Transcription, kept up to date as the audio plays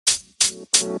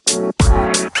Welcome,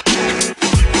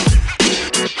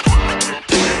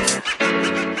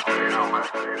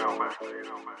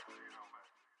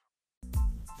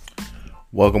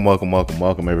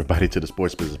 everybody, to the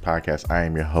Sports Business Podcast. I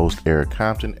am your host, Eric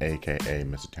Compton, aka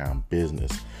Mr. Town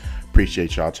Business.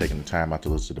 Appreciate y'all taking the time out to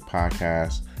listen to the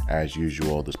podcast. As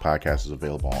usual, this podcast is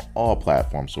available on all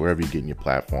platforms. So wherever you're getting your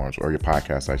platforms, or your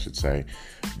podcasts, I should say,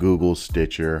 Google,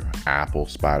 Stitcher, Apple,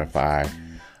 Spotify,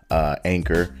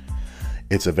 Anchor,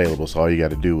 it's available. So all you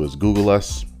got to do is Google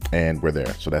us, and we're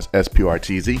there. So that's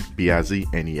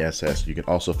SPORTZBIZNESS. You can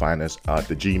also find us at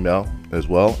the Gmail as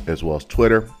well as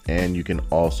Twitter, and you can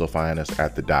also find us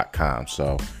at the .com.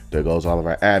 So there goes all of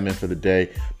our admin for the day.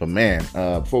 But man,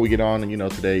 before we get on,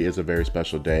 today is a very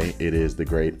special day. It is the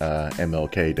great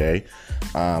MLK Day.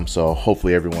 So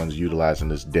hopefully everyone's utilizing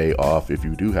this day off, if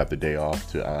you do have the day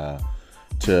off,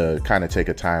 to kind of take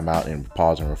a time out and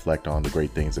pause and reflect on the great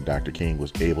things that Dr. King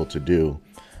was able to do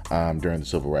during the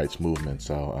civil rights movement.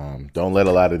 So don't let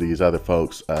a lot of these other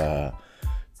folks,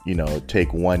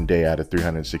 take one day out of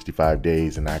 365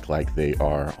 days and act like they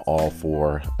are all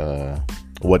for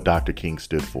what Dr. King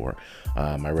stood for.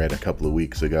 I read a couple of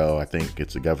weeks ago, I think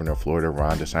it's the governor of Florida,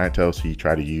 Ron DeSantis. He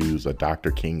tried to use a Dr.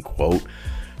 King quote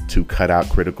to cut out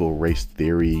critical race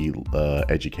theory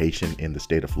education in the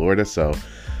state of Florida. So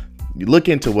you look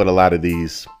into what a lot of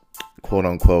these quote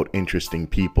unquote interesting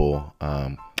people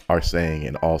are saying,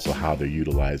 and also how they're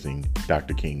utilizing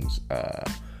Dr. King's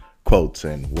quotes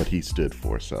and what he stood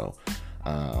for. So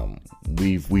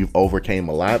we've overcame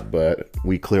a lot, but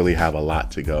we clearly have a lot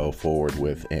to go forward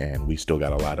with, and we still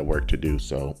got a lot of work to do.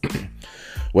 So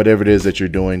whatever it is that you're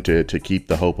doing to keep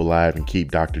the hope alive and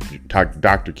keep Dr.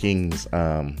 King's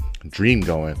dream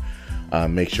going,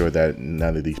 make sure that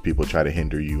none of these people try to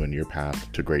hinder you in your path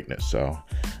to greatness. So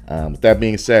with that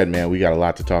being said, man, we got a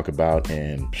lot to talk about,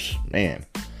 and man,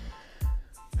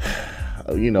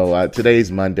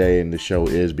 today's Monday, and the show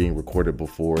is being recorded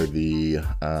before the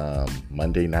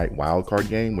Monday night wildcard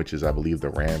game, which is, I believe, the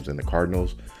Rams and the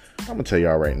Cardinals. I'm gonna tell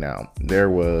y'all right now, there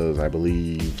was, I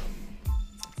believe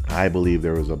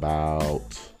there was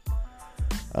about,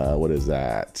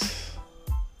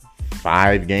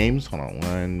 5 games. Hold on,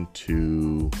 1,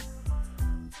 2,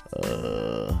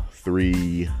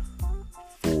 3,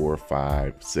 4,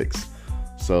 5, 6.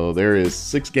 So there is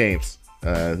 6 games.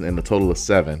 And a total of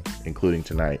 7, including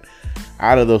tonight.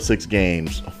 Out of those 6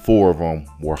 games, 4 of them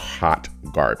were hot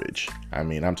garbage. I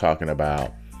mean, I'm talking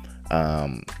about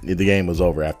the game was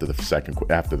over after the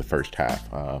first half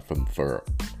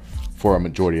for a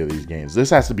majority of these games. This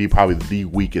has to be probably the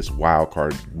weakest wild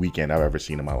card weekend I've ever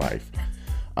seen in my life.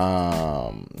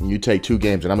 You take 2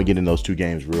 games, and I'm gonna get in those 2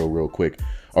 games real quick.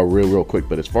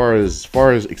 But as far as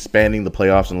expanding the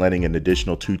playoffs and letting an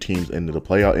additional 2 teams into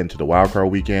the wild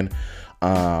card weekend,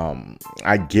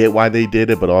 I get why they did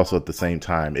it, but also at the same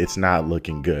time, it's not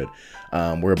looking good.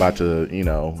 We're about to,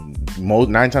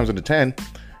 9 times out of 10,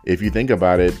 if you think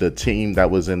about it, the team that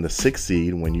was in the 6th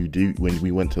seed when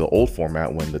we went to the old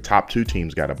format, when the top 2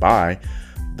 teams got a bye,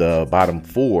 the bottom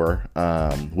 4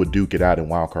 would duke it out in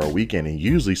wildcard weekend, and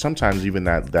usually sometimes even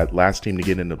that last team to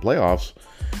get into the playoffs,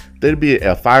 there'd be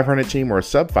a 500 team or a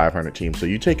sub 500 team. So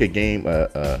you take a game,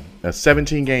 a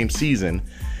 17 game season,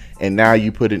 and now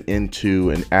you put it into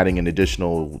and adding an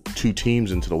additional 2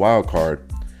 teams into the wild card.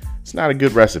 It's not a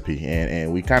good recipe,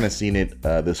 and we kind of seen it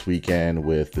this weekend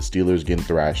with the Steelers getting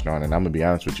thrashed on. And I'm gonna be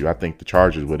honest with you, I think the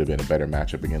Chargers would have been a better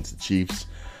matchup against the Chiefs.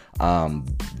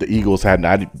 The Eagles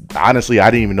honestly, I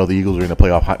didn't even know the Eagles were in the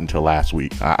playoff hunt until last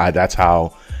week. That's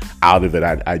how out of it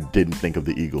I didn't think of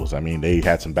the Eagles. I mean, they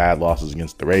had some bad losses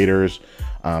against the Raiders.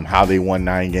 How they won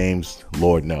 9 games,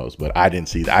 Lord knows. But I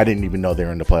didn't even know they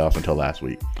were in the playoffs until last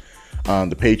week.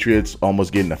 The Patriots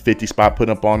almost getting a 50 spot put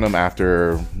up on them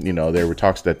after, there were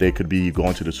talks that they could be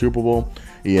going to the Super Bowl.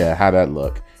 Yeah, how'd that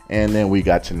look? And then we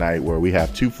got tonight where we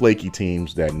have 2 flaky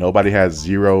teams that nobody has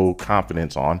zero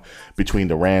confidence on, between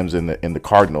the Rams and the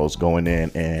Cardinals going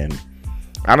in. And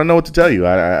I don't know what to tell you.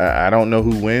 I don't know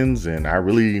who wins. And I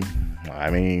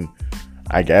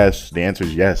guess the answer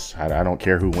is yes. I don't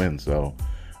care who wins. So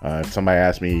if somebody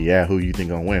asks me, who you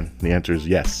think gonna win? The answer is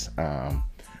yes.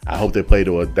 I hope they play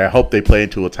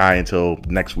into a tie until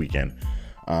next weekend.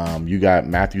 You got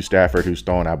Matthew Stafford, who's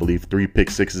thrown, I believe, 3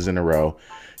 pick sixes in a row.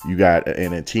 You got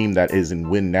in a team that is in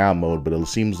win now mode, but it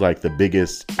seems like the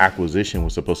biggest acquisition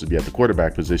was supposed to be at the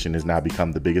quarterback position has now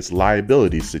become the biggest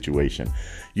liability situation.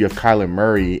 You have Kyler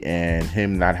Murray and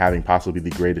him not having possibly the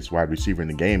greatest wide receiver in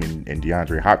the game, and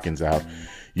DeAndre Hopkins out.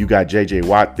 You got J.J.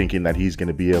 Watt thinking that he's going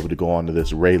to be able to go on to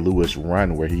this Ray Lewis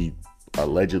run where he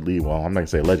allegedly, well, I'm not gonna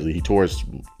say allegedly, he tore his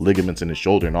ligaments in his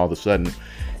shoulder, and all of a sudden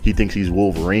he thinks he's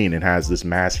Wolverine and has this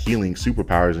mass healing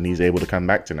superpowers, and he's able to come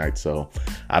back tonight. So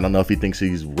I don't know if he thinks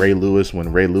he's Ray Lewis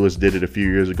when Ray Lewis did it a few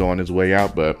years ago on his way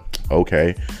out, but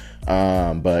okay.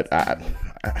 But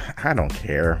I don't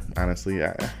care, honestly.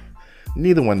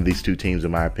 Neither one of these two teams,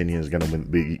 in my opinion, is going to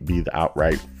be the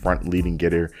outright front leading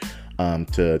getter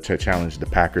to challenge the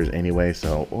Packers anyway.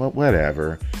 So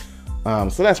whatever.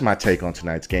 So that's my take on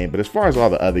tonight's game. But as far as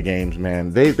all the other games,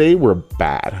 man, they were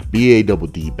bad.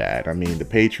 B-A-double-D bad. I mean, the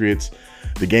Patriots,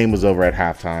 the game was over at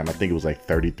halftime. I think it was like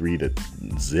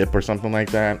 33-0 or something like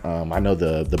that. I know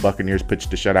the Buccaneers pitched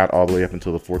the shutout all the way up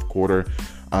until the fourth quarter.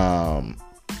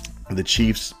 The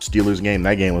Chiefs-Steelers game,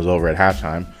 that game was over at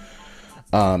halftime.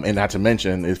 And not to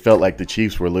mention, it felt like the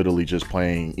Chiefs were literally just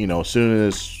playing, as soon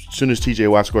as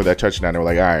TJ Watt scored that touchdown, they were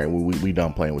like, all right, we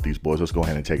done playing with these boys. Let's go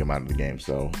ahead and take them out of the game.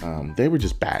 So they were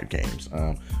just bad games.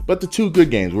 But the two good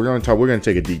games, we're going to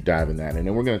take a deep dive in that. And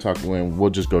then we're going to talk, we'll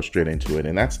just go straight into it.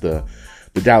 And that's the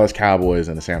Dallas Cowboys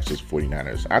and the San Francisco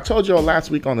 49ers. I told y'all last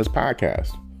week on this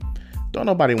podcast, don't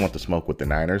nobody want the smoke with the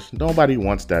Niners. Nobody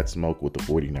wants that smoke with the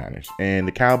 49ers. And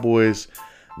the Cowboys,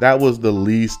 that was the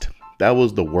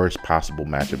worst possible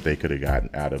matchup they could have gotten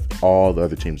out of all the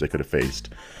other teams they could have faced,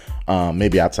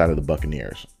 maybe outside of the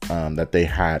Buccaneers, that they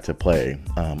had to play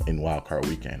in Wild Card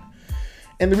Weekend.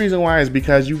 And the reason why is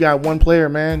because you got one player,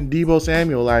 man, Deebo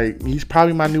Samuel. Like, he's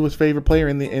probably my newest favorite player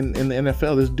in the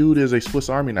NFL. This dude is a Swiss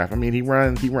Army knife. I mean, he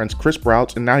runs crisp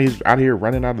routes, and now he's out here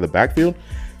running out of the backfield.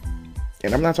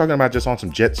 And I'm not talking about just on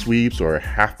some jet sweeps or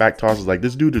halfback tosses. Like,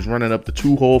 this dude is running up the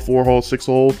 2-hole, 4-hole,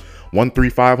 6-hole, 1, 3,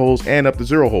 5 holes, and up the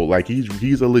 0-hole. Like,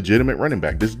 he's a legitimate running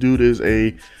back. This dude is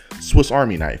a Swiss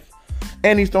Army knife,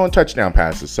 and he's throwing touchdown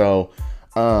passes. So,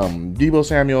 Deebo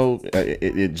Samuel,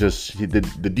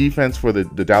 the defense for the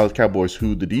Dallas Cowboys,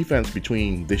 who the defense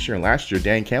between this year and last year,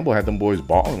 Dan Campbell had them boys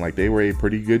balling like they were a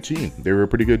pretty good team. They were a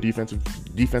pretty good defensive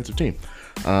team.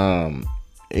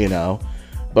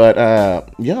 But,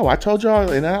 I told y'all,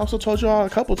 and I also told y'all a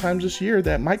couple times this year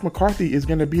that Mike McCarthy is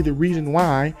going to be the reason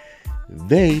why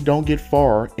they don't get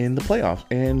far in the playoffs.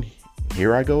 And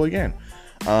here I go again.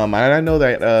 And I know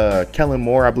that Kellen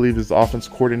Moore, I believe, is the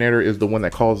offensive coordinator, is the one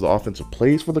that calls the offensive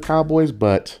plays for the Cowboys.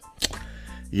 But,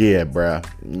 yeah, bruh,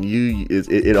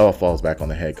 it all falls back on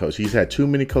the head coach. He's had too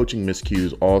many coaching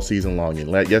miscues all season long.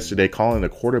 And yesterday, calling a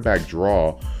quarterback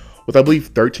draw with, I believe,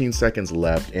 13 seconds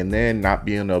left, and then not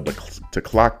being able to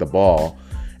clock the ball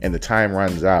and the time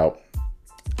runs out,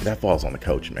 that falls on the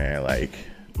coach, man. Like,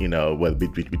 whether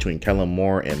between Kellen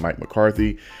Moore and Mike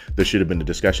McCarthy, there should have been a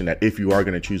discussion that if you are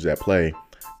going to choose that play,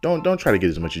 don't try to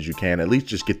get as much as you can. At least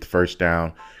just get the first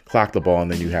down, clock the ball, and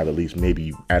then you have at least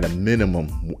maybe at a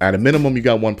minimum, you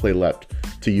got one play left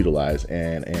to utilize,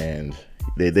 and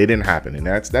they didn't happen, and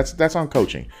that's on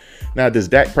coaching. Now, does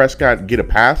Dak Prescott get a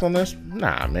pass on this?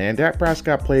 Nah, man. Dak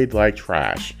Prescott played like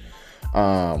trash,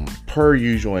 per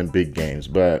usual in big games.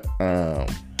 But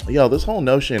this whole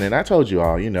notion, and I told you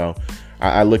all,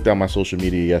 I looked at my social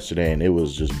media yesterday, and it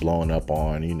was just blowing up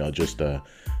on,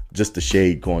 just the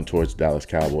shade going towards the Dallas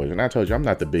Cowboys. And I told you, I'm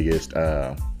not the biggest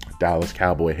Dallas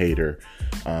Cowboy hater.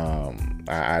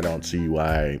 I don't see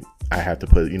why I have to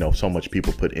put, so much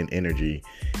people put in energy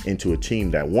into a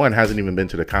team that, one, hasn't even been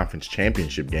to the conference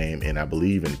championship game in, I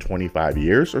believe, in 25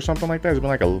 years or something like that. It's been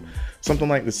like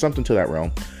something to that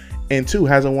realm. And two,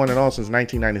 hasn't won at all since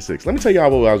 1996. Let me tell y'all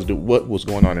what was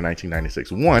going on in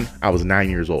 1996. One, I was 9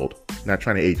 years old. Not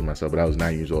trying to age myself, but I was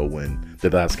 9 years old when the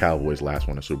Dallas Cowboys last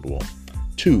won a Super Bowl.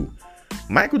 Two,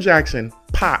 Michael Jackson,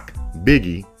 Pac,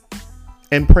 Biggie,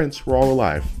 and Prince were all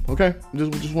alive. Okay,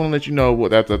 just want to let you know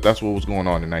that's what was going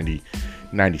on in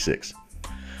 96.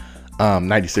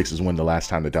 96 is when the last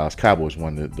time the Dallas Cowboys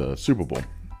won the Super Bowl.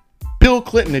 Bill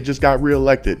Clinton had just got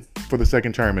reelected for the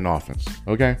second term in office.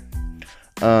 Okay,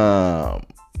 I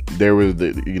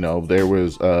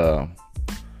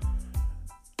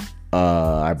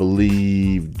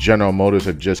believe General Motors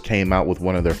had just came out with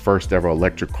one of their first ever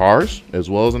electric cars, as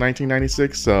well as in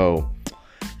 1996. So,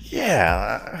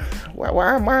 yeah,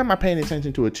 why am I paying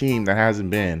attention to a team that hasn't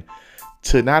been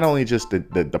to not only just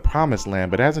the promised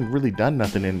land, but hasn't really done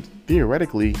nothing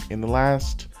theoretically in the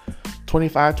last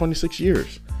 25, 26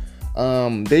 years?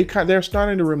 They're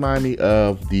starting to remind me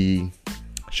of the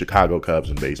Chicago Cubs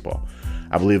in baseball.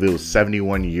 I believe it was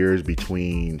 71 years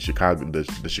between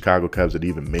the Chicago Cubs that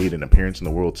even made an appearance in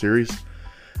the World Series.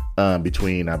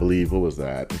 Between, I believe, what was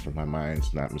that? If my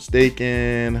mind's not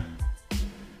mistaken,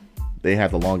 they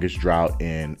had the longest drought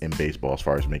in baseball as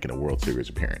far as making a World Series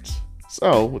appearance.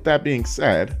 So, with that being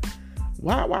said,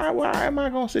 why am I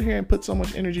going to sit here and put so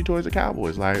much energy towards the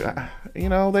Cowboys? Like, they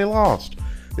lost.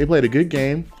 They played a good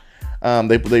game.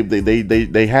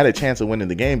 They had a chance of winning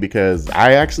the game because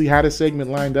I actually had a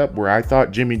segment lined up where I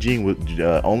thought Jimmy G was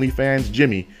OnlyFans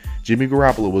Jimmy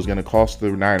Garoppolo was going to cost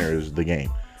the Niners the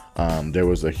game. There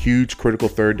was a huge critical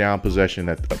third down possession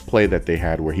a play that they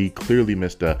had where he clearly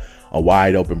missed a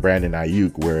wide open Brandon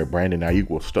Ayuk, where Brandon Ayuk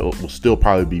will still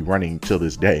probably be running till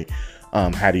this day.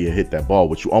 Had he hit that ball,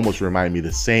 which almost reminded me of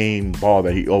the same ball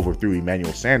that he overthrew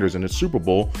Emmanuel Sanders in the Super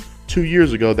Bowl 2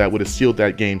 years ago that would have sealed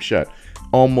that game shut.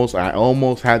 I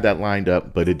almost had that lined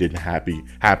up, but it didn't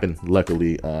happen.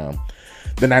 Luckily,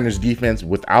 the Niners defense,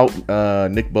 without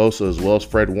Nick Bosa as well as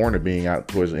Fred Warner being out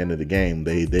towards the end of the game,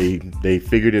 they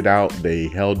figured it out. They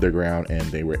held their ground and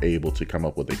they were able to come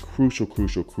up with a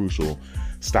crucial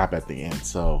stop at the end.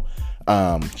 So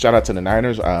shout out to the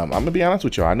Niners. I'm gonna be honest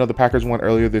with you. I know the Packers won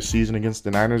earlier this season against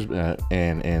the Niners,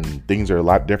 and things are a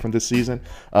lot different this season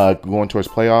going towards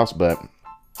playoffs, but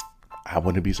I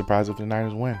wouldn't be surprised if the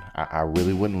Niners win. I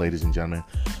really wouldn't, ladies and gentlemen.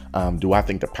 Do I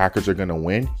think the Packers are going to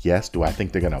win? Yes. Do I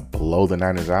think they're going to blow the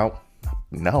Niners out?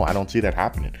 No, I don't see that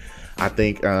happening. I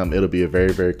think it'll be a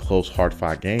very, very close,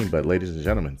 hard-fought game. But ladies and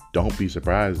gentlemen, don't be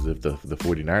surprised if the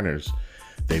 49ers,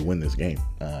 they win this game.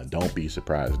 Don't be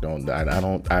surprised.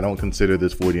 I don't consider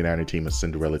this 49er team a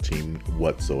Cinderella team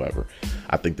whatsoever.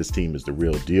 I think this team is the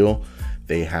real deal.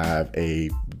 They have a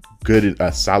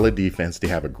solid defense. They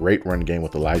have a great run game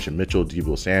with Elijah Mitchell,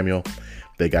 Deebo Samuel.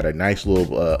 They got a nice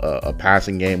little a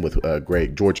passing game with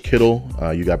great George Kittle.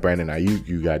 You got Brandon Ayuk.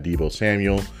 You got Deebo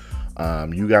Samuel.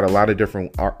 You got a lot of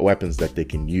different weapons that they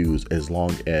can use as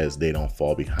long as they don't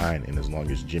fall behind and as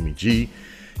long as Jimmy G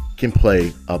can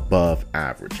play above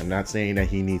average. I'm not saying that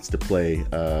he needs to play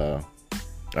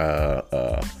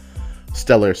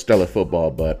stellar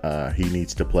football, but he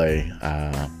needs to play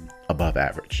above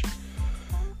average.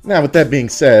 Now, with that being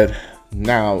said,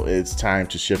 now it's time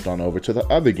to shift on over to the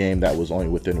other game that was only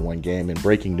within one game. In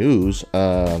breaking news,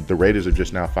 the Raiders have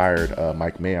just now fired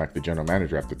Mike Mayock, the general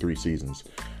manager, after 3 seasons.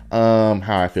 How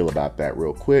I feel about that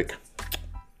real quick.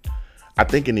 I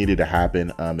think it needed to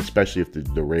happen, especially if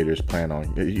the Raiders plan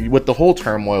on, with the whole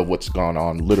turmoil of what's gone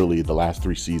on literally the last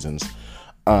 3 seasons.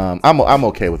 I'm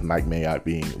okay with Mike Mayock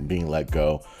being let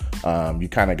go. You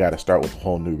kind of got to start with a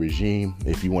whole new regime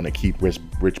if you want to keep Rich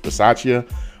Bisaccia,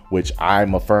 which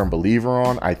I'm a firm believer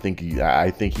on. I think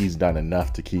he's done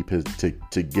enough to keep his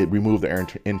remove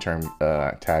the interim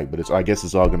tag, but I guess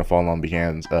it's all going to fall on the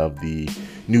hands of the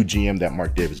new GM that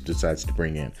Mark Davis decides to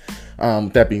bring in.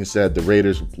 With that being said, the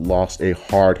Raiders lost a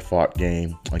hard-fought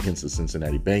game against the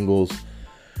Cincinnati Bengals.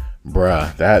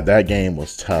 Bruh, that game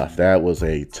was tough. That was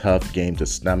a tough game to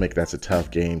stomach. That's a tough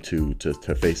game to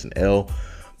face an L.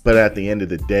 But at the end of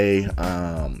the day,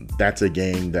 that's a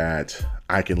game that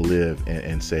I can live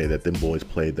and say that them boys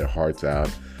played their hearts out.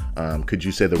 Could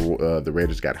you say the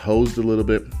Raiders got hosed a little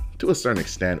bit? To a certain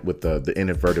extent with the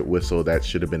inadvertent whistle. That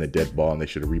should have been a dead ball and they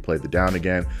should have replayed the down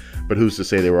again. But who's to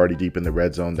say they were already deep in the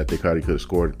red zone that they probably could have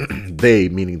scored? They,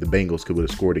 meaning the Bengals, could have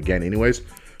scored again anyways.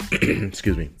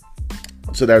 Excuse me.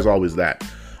 So there's always that.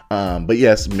 But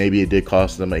yes, maybe it did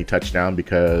cost them a touchdown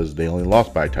because they only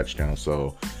lost by a touchdown.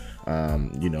 So,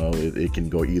 it can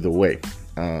go either way.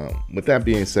 With that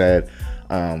being said,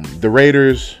 the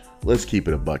Raiders, let's keep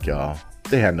it a buck, y'all.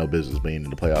 They had no business being in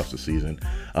the playoffs this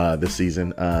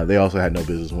season. They also had no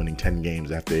business winning 10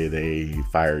 games after they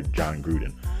fired John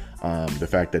Gruden. The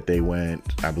fact that they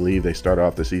I believe they started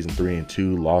off the season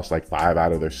 3-2, lost like 5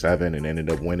 out of their 7, and ended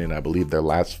up winning, I believe, their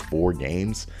last 4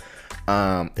 games.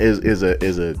 Is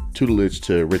a tutelage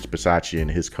to Rich Bisaccia and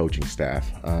his coaching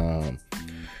staff.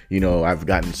 I've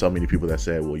gotten so many people that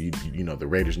said, well, the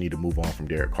Raiders need to move on from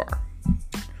Derek Carr.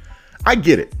 I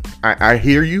get it. I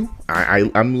hear you.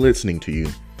 I'm listening to you.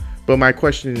 But my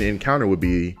question and counter would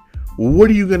be, what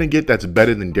are you going to get that's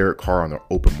better than Derek Carr on the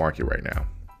open market right now?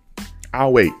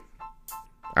 I'll wait.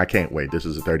 I can't wait. This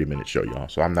is a 30-minute show, y'all.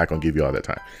 So I'm not going to give you all that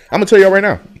time. I'm going to tell y'all right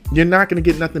now. You're not going to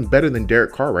get nothing better than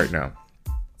Derek Carr right now.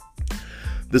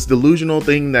 This delusional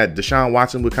thing that Deshaun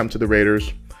Watson would come to the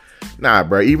Raiders. Nah,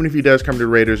 bro. Even if he does come to the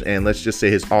Raiders and let's just say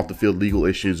his off-the-field legal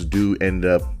issues do end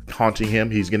up haunting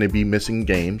him, he's going to be missing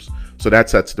games. So that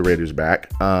sets the Raiders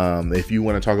back. If you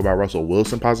want to talk about Russell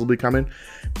Wilson possibly coming,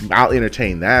 I'll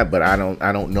entertain that, but I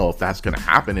don't know if that's going to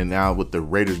happen. And now with the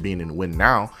Raiders being in the win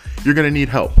now, you're going to need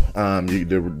help.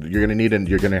 You're going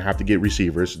to have to get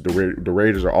receivers. The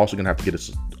Raiders are also going to have to get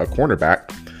a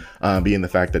cornerback, being the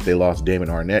fact that they lost Damon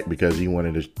Arnett because he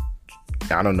wanted to.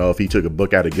 I don't know if he took a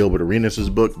book out of Gilbert Arenas'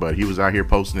 book, but he was out here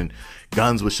posting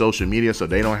guns with social media, so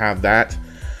they don't have that.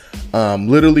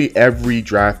 Literally every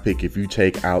draft pick, if you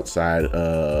take outside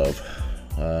of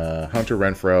Hunter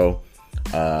Renfrow,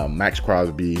 Max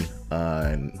Crosby,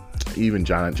 and even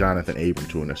Jonathan Abram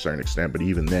to a certain extent, but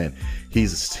even then,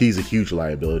 he's a huge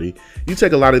liability. You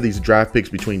take a lot of these draft picks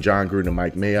between John Gruden and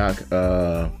Mike Mayock,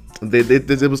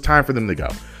 it was time for them to go.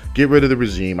 Get rid of the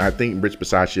regime. I think Rich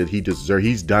Bisaccia,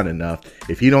 he's done enough.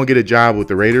 If he don't get a job with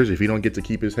the Raiders, if he don't get to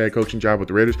keep his head coaching job with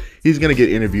the Raiders, he's going to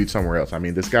get interviewed somewhere else. I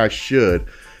mean, this guy should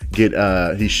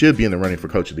he should be in the running for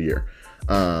Coach of the Year.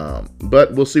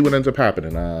 But we'll see what ends up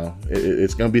happening.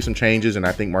 It's going to be some changes, and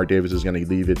I think Mark Davis is going to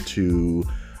leave it to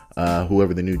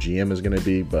whoever the new GM is going to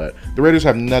be. But the Raiders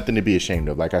have nothing to be ashamed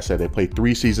of. Like I said, they played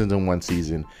 3 seasons in 1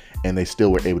 season, and they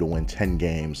still were able to win 10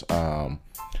 games.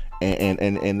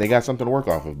 And they got something to work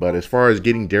off of. But as far as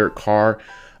getting Derek Carr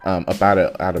up out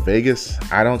of Vegas,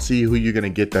 I don't see who you're going to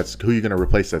get who you're going to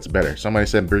replace that's better. Somebody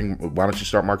said, why don't you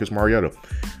start Marcus Mariota?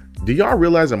 Do y'all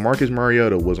realize that Marcus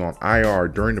Mariota was on IR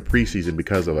during the preseason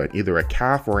because of either a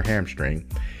calf or a hamstring?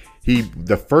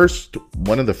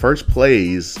 One of the first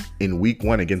plays in week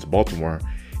 1 against Baltimore,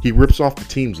 he rips off the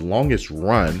team's longest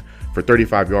run for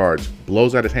 35 yards,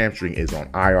 blows out his hamstring, is on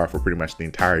IR for pretty much the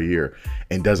entire year,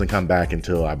 and doesn't come back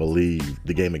until, I believe,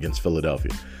 the game against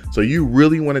Philadelphia. So you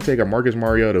really want to take a Marcus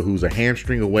Mariota who's a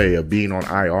hamstring away of being on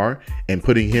IR and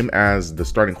putting him as the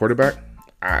starting quarterback?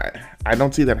 I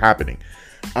don't see that happening.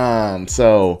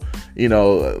 So, you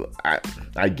know,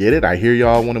 I get it. I hear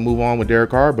y'all want to move on with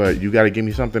Derek Carr, but you got to give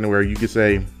me something where you could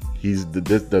say he's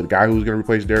the guy who's going to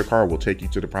replace Derek Carr will take you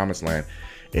to the promised land.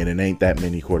 And it ain't that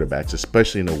many quarterbacks,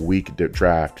 especially in a weak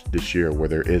draft this year where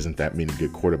there isn't that many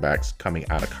good quarterbacks coming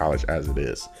out of college as it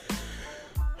is.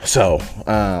 So,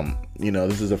 you know,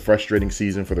 this is a frustrating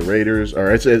season for the Raiders,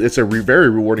 or it's a very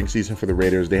rewarding season for the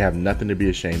Raiders. They have nothing to be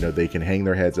ashamed of. They can hang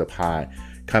their heads up high,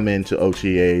 come into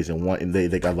OTAs, and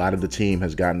they got a lot of the team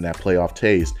has gotten that playoff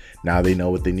taste. Now they know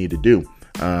what they need to do.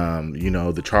 You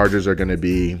know, the Chargers are going to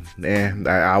be,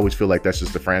 I always feel like that's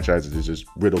just the franchise that is just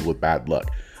riddled with bad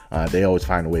luck. They always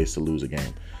find ways to lose a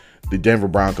game. The Denver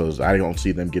Broncos, I don't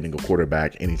see them getting a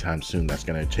quarterback anytime soon that's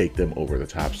going to take them over the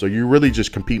top. So you're really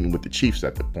just competing with the Chiefs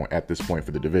at this point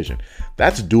for the division.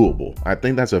 That's doable. I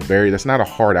think that's not a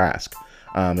hard ask.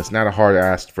 It's not a hard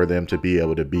ask for them to be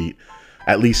able to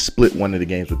at least split one of the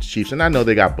games with the Chiefs. And I know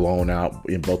they got blown out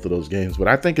in both of those games, but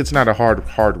I think it's not a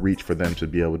hard reach for them to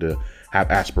be able to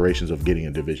have aspirations of getting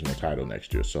a divisional title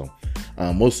next year. So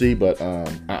we'll see, but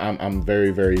I'm very,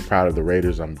 very proud of the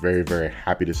Raiders. I'm very, very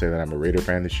happy to say that I'm a Raider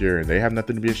fan this year, and they have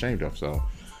nothing to be ashamed of. So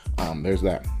there's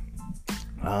that.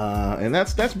 And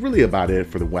that's really about it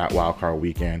for the wild card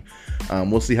weekend.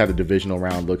 We'll see how the divisional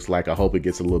round looks like. I hope it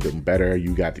gets a little bit better.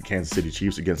 You got the Kansas City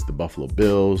Chiefs against the Buffalo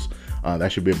Bills.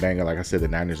 That should be a banger. Like I said, the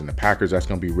Niners and the Packers, that's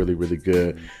going to be really, really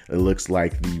good. It looks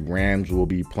like the Rams will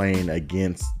be playing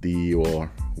against will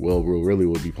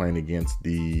be playing against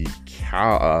the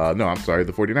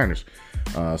 49ers.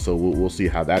 So we'll see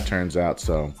how that turns out.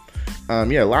 So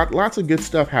yeah, lots of good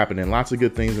stuff happening, lots of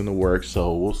good things in the works.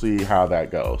 So we'll see how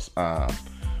that goes.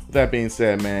 With that being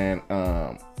said, man,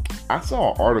 I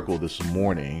saw an article this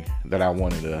morning that I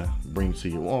wanted to bring to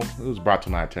you. Well, it was brought to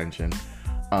my attention.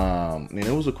 And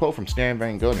it was a quote from Stan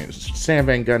Van Gundy. Stan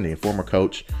Van Gundy, a former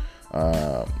coach,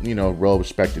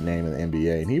 well-respected name in the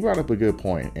NBA. And he brought up a good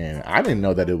point. And I didn't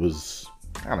know that it was,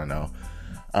 I don't know.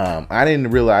 I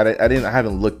didn't realize I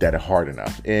haven't looked at it hard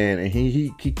enough. And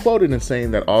he quoted in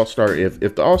saying that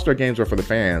if the All-Star games are for the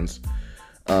fans,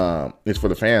 it's for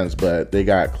the fans, but they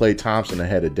got Klay Thompson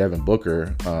ahead of Devin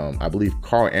Booker. I believe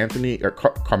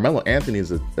Carmelo Anthony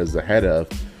is ahead of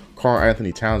Karl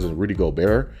Anthony Towns and Rudy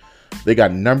Gobert. They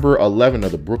got number 11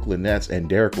 of the Brooklyn Nets and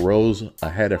Derrick Rose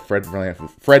ahead of Fred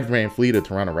VanVleet of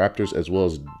Toronto Raptors, as well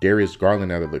as Darius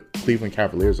Garland out of the Cleveland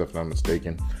Cavaliers, if I'm not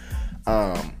mistaken.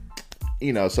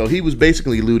 So he was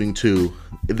basically alluding to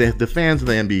the fans of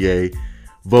the NBA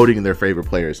voting their favorite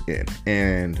players in,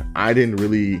 and I didn't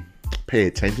really pay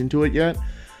attention to it yet.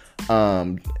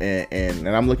 And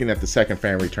I'm looking at the second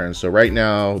fan return. So right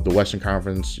now, the Western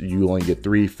Conference, you only get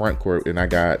 3 front court, and they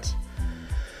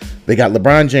got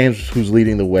LeBron James, who's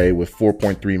leading the way with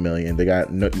 4.3 million. They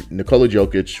got Nikola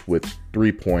Jokic with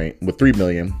 3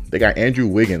 million. They got Andrew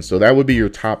Wiggins. So that would be your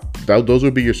top. Those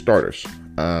would be your starters.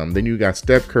 Then you got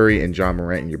Steph Curry and John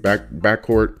Morant in your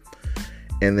backcourt.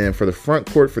 And then for the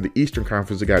front court for the Eastern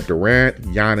Conference, they got Durant,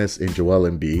 Giannis, and Joel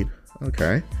Embiid.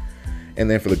 Okay. And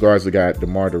then for the guards, we got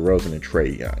DeMar DeRozan and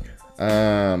Trae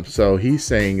Young. So he's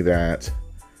saying that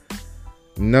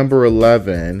number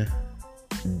 11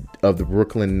 of the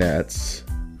Brooklyn Nets,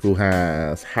 who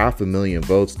has 500,000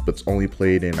 votes, but's only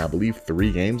played in, I believe,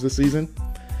 3 games this season.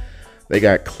 They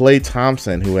got Klay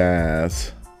Thompson, who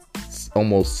has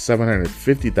almost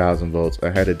 750,000 votes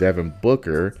ahead of Devin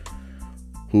Booker,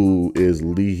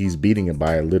 he's beating him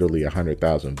by literally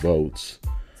 100,000 votes.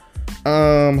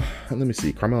 Let me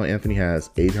see. Carmelo Anthony has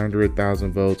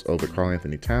 800,000 votes over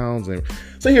Karl-Anthony Towns, and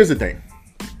so here's the thing.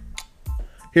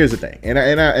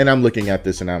 And I'm looking at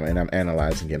this and I'm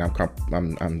analyzing it.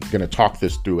 I'm gonna talk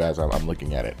this through as I'm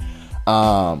looking at it.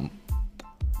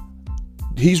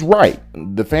 He's right.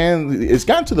 The fan, it's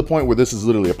gotten to the point where this is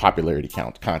literally a popularity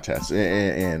contest,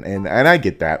 and I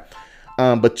get that.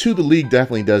 But the league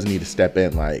definitely does need to step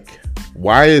in. Like,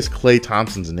 why is Klay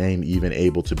Thompson's name even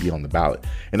able to be on the ballot?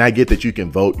 And I get that you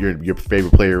can vote your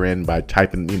favorite player in by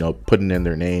typing, putting in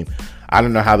their name. I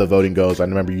don't know how the voting goes. I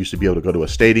remember you used to be able to go to a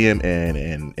stadium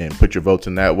and put your votes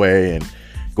in that way and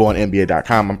go on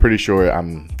NBA.com. I'm pretty sure,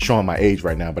 I'm showing my age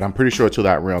right now, but I'm pretty sure to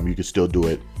that realm you can still do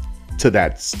it to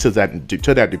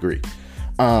that degree.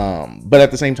 But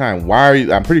at the same time,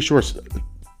 I'm pretty sure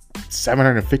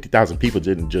 750,000 people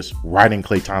didn't just write in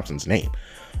Klay Thompson's name.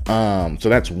 So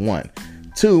that's one.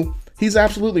 Two, he's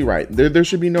absolutely right. There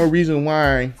should be no reason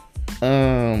why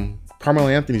Carmelo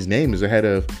Anthony's name is ahead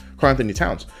of Karl-Anthony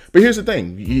Towns. But here's the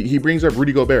thing. He brings up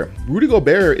Rudy Gobert. Rudy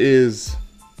Gobert is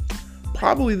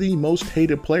probably the most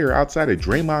hated player outside of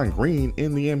Draymond Green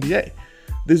in the NBA.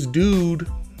 This dude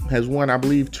has won, I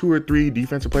believe, 2 or 3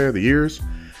 Defensive Player of the Years.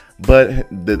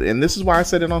 And this is why I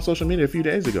said it on social media a few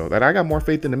days ago, that I got more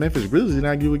faith in the Memphis Grizzlies than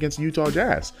I do against the Utah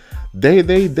Jazz. They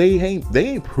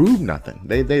ain't proved nothing.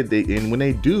 And when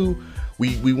they do,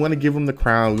 we want to give them the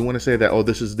crown. We want to say that, oh,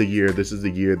 this is the year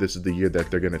that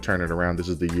they're going to turn it around. This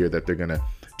is the year that they're going to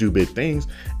do big things.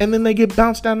 And then they get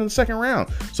bounced down in the second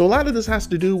round. So a lot of this has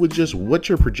to do with just what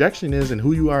your projection is and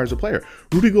who you are as a player.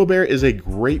 Rudy Gobert is a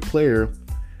great player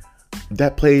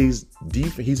that plays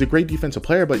defense. He's a great defensive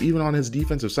player, but even on his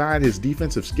defensive side, his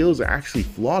defensive skills are actually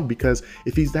flawed, because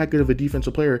if he's that good of a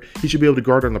defensive player, he should be able to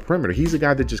guard on the perimeter. He's a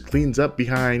guy that just cleans up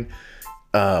behind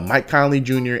Mike Conley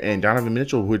Jr. and Donovan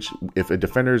Mitchell, which if a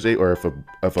defender is or if an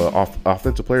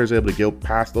offensive player is able to get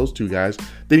past those two guys,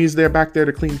 then he's there back there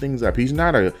to clean things up. He's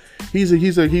not he's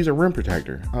a rim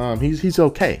protector. He's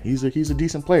okay. He's a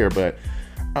decent player, but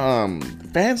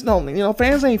fans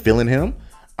ain't feeling him.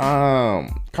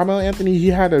 Carmelo Anthony, he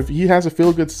has a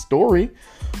feel good story,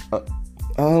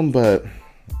 but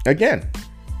again,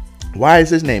 why is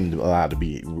his name allowed to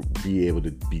be able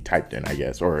to be typed in, I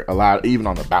guess, or allowed even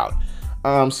on the ballot?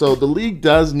 So the league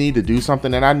does need to do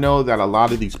something, and I know that a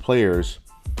lot of these players,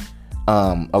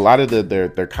 a lot of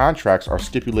their contracts are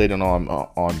stipulated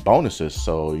on bonuses.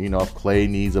 So if Klay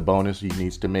needs a bonus, he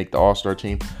needs to make the All-Star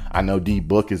team. I know D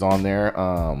Book is on there.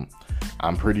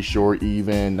 I'm pretty sure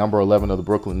even number 11 of the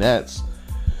Brooklyn Nets,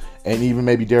 and even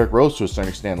maybe Derrick Rose to a certain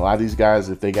extent. A lot of these guys,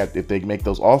 if they make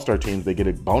those All-Star teams, they get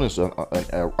a bonus,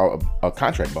 a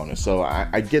contract bonus. So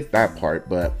I get that part,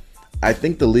 but I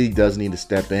think the league does need to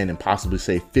step in and possibly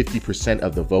say 50%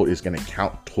 of the vote is going to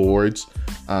count towards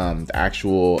the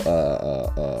actual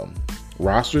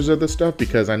rosters of the stuff,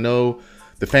 because I know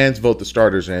the fans vote the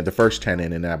starters and the first 10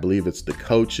 in, and I believe it's the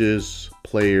coaches,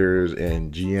 players,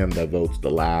 and GM that votes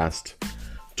the last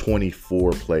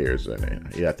 24 players in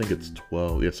it. Yeah, I think it's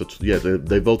 12. Yeah, so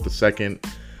they vote the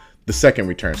second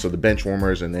return, so the bench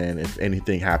warmers, and then if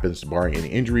anything happens, barring any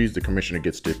injuries, the commissioner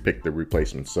gets to pick the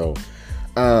replacement. So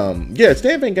Stan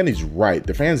Van Gundy's right.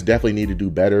 The fans definitely need to do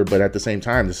better, but at the same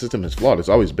time, the system is flawed. It's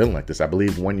always been like this. I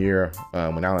believe one year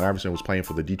when Allen Iverson was playing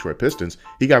for the Detroit Pistons,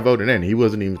 he got voted in. He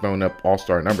wasn't even throwing up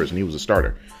all-star numbers, and he was a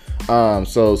starter.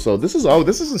 So this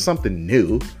isn't something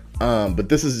new. But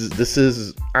this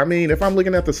is. I mean, if I'm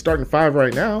looking at the starting 5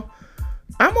 right now,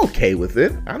 I'm okay with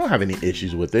it. I don't have any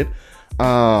issues with it.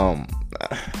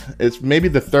 It's maybe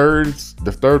the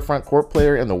third front court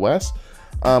player in the West.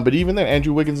 But even then,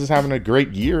 Andrew Wiggins is having a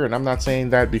great year, and I'm not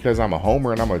saying that because I'm a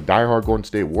homer and I'm a diehard Golden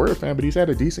State Warrior fan, but he's had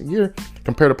a decent year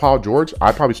compared to Paul George.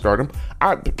 I'd probably start him.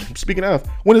 Speaking of,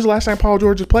 when is the last time Paul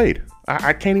George has played?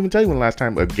 I can't even tell you when the last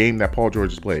time a game that Paul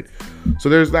George has played. So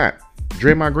there's that.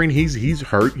 Draymond Green, he's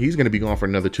hurt. He's going to be gone for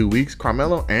another 2 weeks.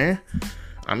 Carmelo,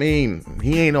 I mean,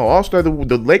 he ain't no all-star. The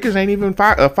Lakers ain't even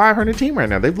a 500 team right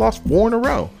now. They've lost 4 in a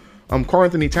row.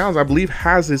 Karl-Anthony Towns, I believe,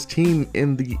 has his team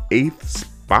in the 8th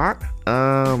spot.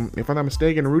 If I'm not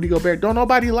mistaken. Rudy Gobert, don't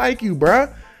nobody like you,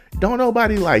 bruh. Don't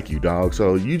nobody like you, dog.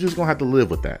 So you just gonna have to live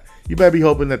with that. You better be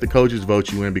hoping that the coaches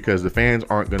vote you in, because the fans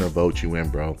aren't gonna vote you in,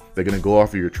 bro. They're gonna go off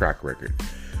of your track record.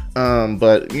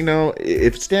 But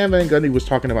if Stan Van Gundy was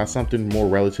talking about something more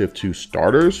relative to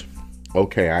starters,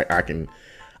 okay, I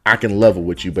can level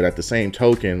with you. But at the same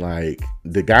token, like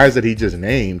the guys that he just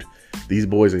named, these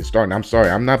boys ain't starting. I'm sorry,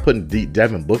 I'm not putting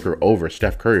Devin Booker over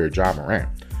Steph Curry or Ja Morant.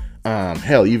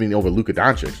 Hell, even over Luka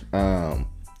Doncic.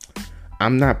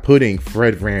 I'm not putting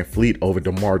Fred VanVleet over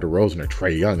DeMar DeRozan or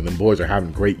Trae Young. Them boys are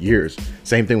having great years.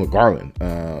 Same thing with Garland.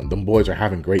 Them boys are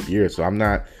having great years. So I'm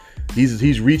not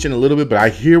he's reaching a little bit, but I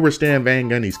hear where Stan Van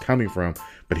Gundy's coming from,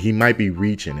 but he might be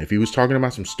reaching. If he was talking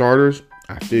about some starters,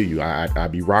 I feel you.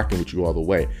 I'd be rocking with you all the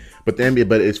way. But the NBA,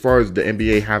 but as far as the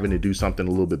NBA having to do something a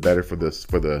little bit better for this,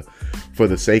 for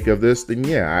the sake of this, then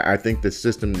yeah, I think the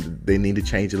system, they need to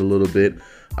change it a little bit,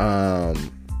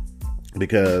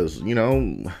 because you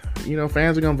know,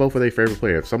 fans are gonna vote for their favorite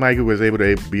player. If somebody who was able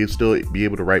to be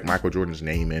able to write Michael Jordan's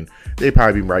name in, they'd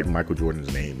probably be writing Michael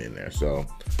Jordan's name in there. So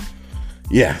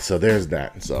yeah, so there's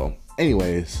that. So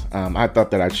anyways, I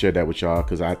thought that I'd share that with y'all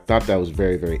because I thought that was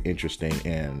very, very interesting.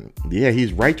 And yeah,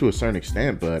 he's right to a certain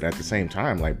extent, but at the same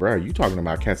time, like, bro, you talking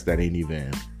about cats that ain't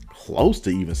even close to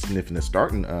even sniffing the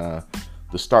starting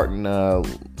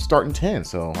 10.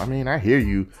 So I mean, I hear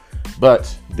you,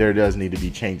 but there does need to be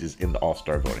changes in the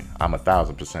All-Star voting. I'm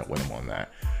 1,000% with him on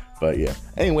that. But yeah,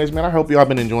 anyways, man, I hope y'all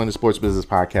been enjoying the Sports Business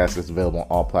Podcast. It's available on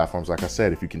all platforms. Like I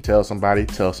said, if you can tell somebody,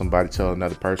 tell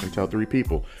another person, tell 3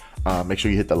 people. Make sure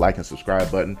you hit the like and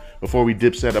subscribe button. Before we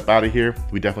dip set up out of here,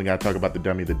 we definitely got to talk about the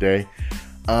dummy of the day.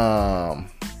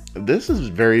 This is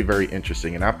very, very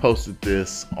interesting, and I posted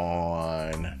this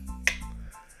on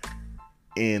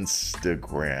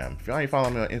Instagram. If y'all ain't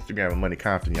following me on Instagram with Money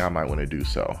Compton, y'all might want to do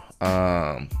so.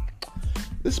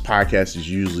 This podcast is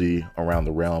usually around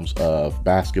the realms of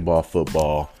basketball,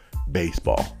 football,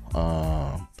 baseball.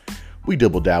 We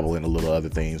double dabble in a little other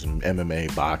things,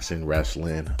 MMA, boxing,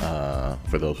 wrestling,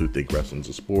 for those who think wrestling's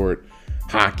a sport,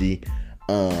 hockey.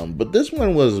 But this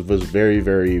one was very,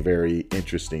 very, very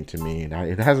interesting to me. And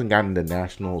it hasn't gotten the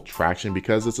national traction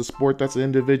because it's a sport that's an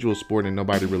individual sport and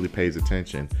nobody really pays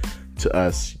attention to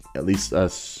us, at least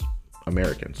us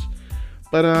Americans.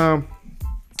 But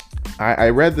I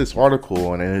read this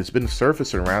article and it's been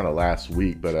surfacing around the last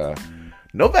week, but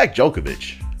Novak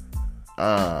Djokovic,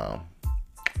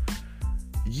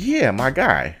 yeah, my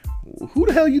guy, who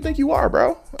the hell you think you are,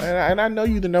 bro? And I know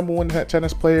you the number 1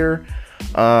 tennis player,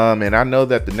 and I know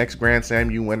that the next Grand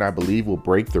Slam you win, I believe, will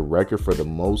break the record for the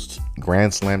most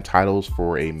Grand Slam titles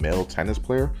for a male tennis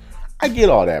player. I get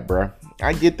all that, bro.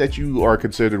 I get that you are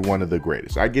considered one of the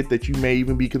greatest. I get that you may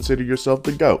even be considered yourself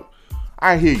the GOAT.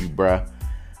 I hear you, bruh.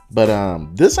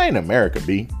 But this ain't America,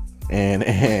 B.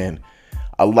 And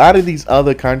a lot of these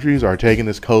other countries are taking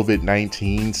this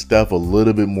COVID-19 stuff a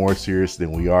little bit more serious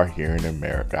than we are here in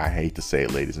America. I hate to say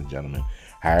it, ladies and gentlemen.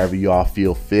 However y'all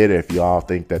feel fit, if y'all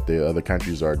think that the other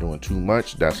countries are doing too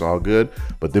much, that's all good.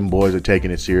 But them boys are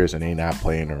taking it serious and they not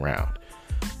playing around.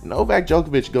 Novak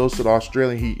Djokovic goes to the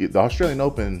Australian. The Australian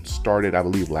Open started, I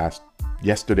believe,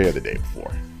 yesterday or the day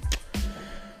before.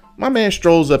 My man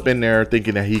strolls up in there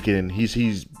thinking that he can.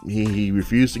 He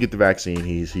refused to get the vaccine.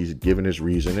 He's given his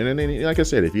reason, and then, like I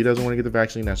said, if he doesn't want to get the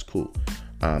vaccine, that's cool.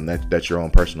 That's your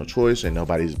own personal choice, and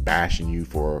nobody's bashing you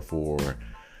for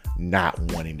not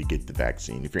wanting to get the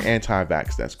vaccine. If you're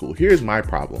anti-vax, that's cool. Here's my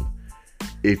problem: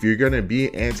 if you're gonna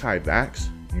be anti-vax,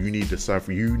 you need to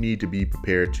suffer. You need to be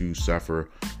prepared to suffer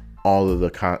all of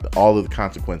the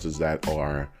consequences that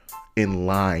are in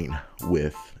line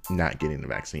with not getting the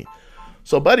vaccine.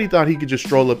 So Buddy thought he could just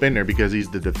stroll up in there because he's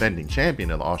the defending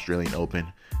champion of the Australian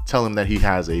Open, tell him that he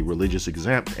has a religious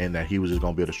exempt and that he was just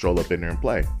going to be able to stroll up in there and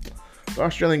play. The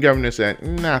Australian government said,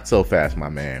 not so fast, my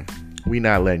man. We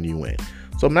not letting you in.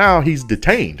 So now he's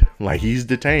detained. Like, he's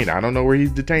detained. I don't know where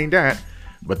he's detained at,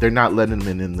 but they're not letting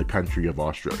him in the country of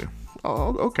Australia.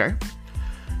 Oh, okay.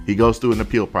 He goes through an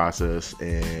appeal process,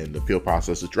 and the appeal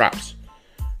process drops.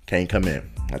 Can't come in.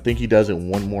 I think he does it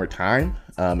one more time.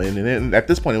 And then at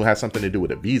this point, it has something to do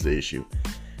with a visa issue.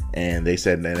 And they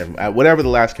said that whatever the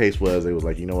last case was, it was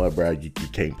like, you know what, Brad, you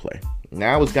can't play.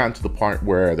 Now it's gotten to the part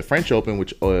where the French Open,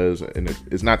 which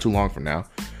is not too long from now,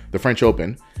 the French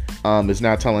Open is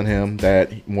now telling him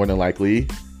that more than likely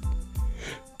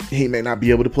he may not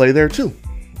be able to play there too,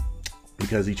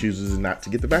 because he chooses not to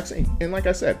get the vaccine. And like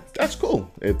I said, that's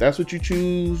cool. If that's what you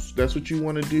choose, that's what you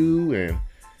want to do, and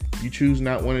you choose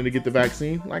not wanting to get the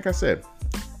vaccine, like I said,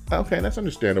 okay, that's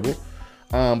understandable.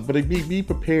 But be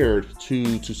prepared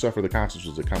to suffer the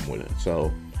consequences that come with it.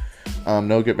 So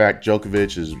Novak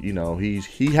Djokovic is,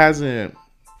 he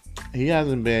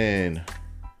hasn't been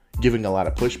giving a lot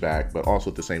of pushback, but also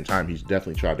at the same time, he's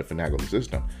definitely tried to finagle the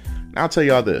system. Now I'll tell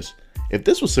y'all this: if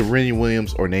this was Serena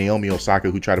Williams or Naomi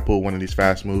Osaka who tried to pull one of these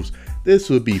fast moves, this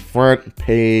would be front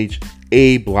page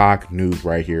A block news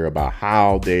right here about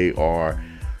how they are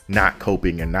not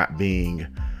coping and not being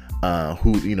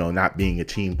not being a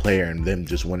team player and them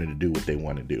just wanting to do what they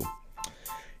want to do.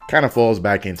 Kind of falls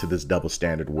back into this double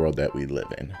standard world that we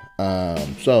live in.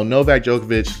 So Novak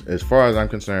Djokovic, as far as I'm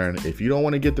concerned, if you don't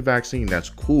want to get the vaccine, that's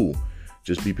cool.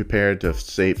 Just be prepared to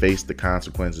face the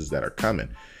consequences that are coming.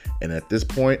 And at this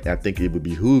point, I think it would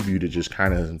behoove you to just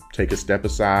kind of take a step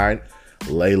aside,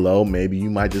 lay low. Maybe you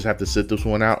might just have to sit this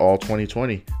one out all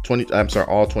 2022,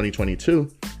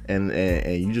 and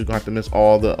you just gonna have to miss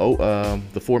all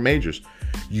the 4 majors.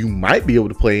 You might be able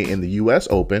to play in the U.S.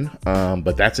 Open,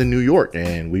 but that's in New York,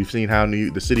 and we've seen how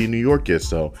the city of New York is.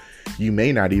 So you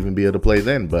may not even be able to play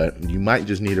then, but you might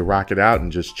just need to rock it out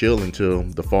and just chill until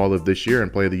the fall of this year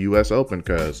and play the U.S. Open,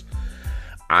 because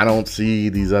I don't see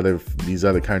these other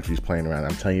countries playing around.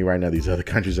 I'm telling you right now, these other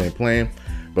countries ain't playing.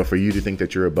 But for you to think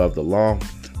that you're above the law,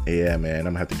 yeah, man, I'm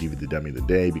gonna have to give you the dummy of the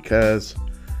day, because,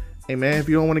 hey, man, if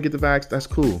you don't want to get the vax, that's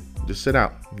cool. Just sit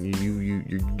out.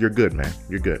 You're good, man.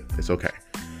 You're good. It's okay.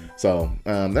 So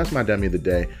that's my dummy of the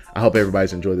day. I hope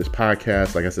everybody's enjoyed this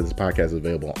podcast. Like I said, this podcast is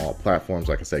available on all platforms.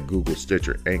 Like I said, Google,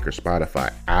 Stitcher, Anchor,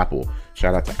 Spotify, Apple.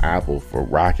 Shout out to Apple for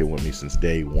rocking with me since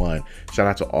day one. Shout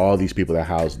out to all these people that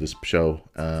house this show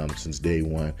since day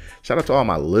one. Shout out to all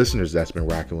my listeners that's been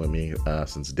rocking with me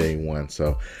since day one.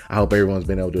 So I hope everyone's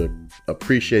been able to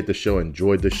appreciate the show,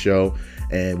 enjoyed the show,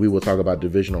 and we will talk about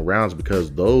divisional rounds,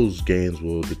 because those games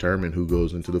will determine who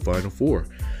goes into the Final Four.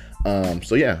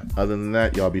 So yeah, other than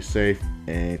that, y'all be safe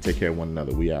and take care of one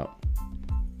another. We out.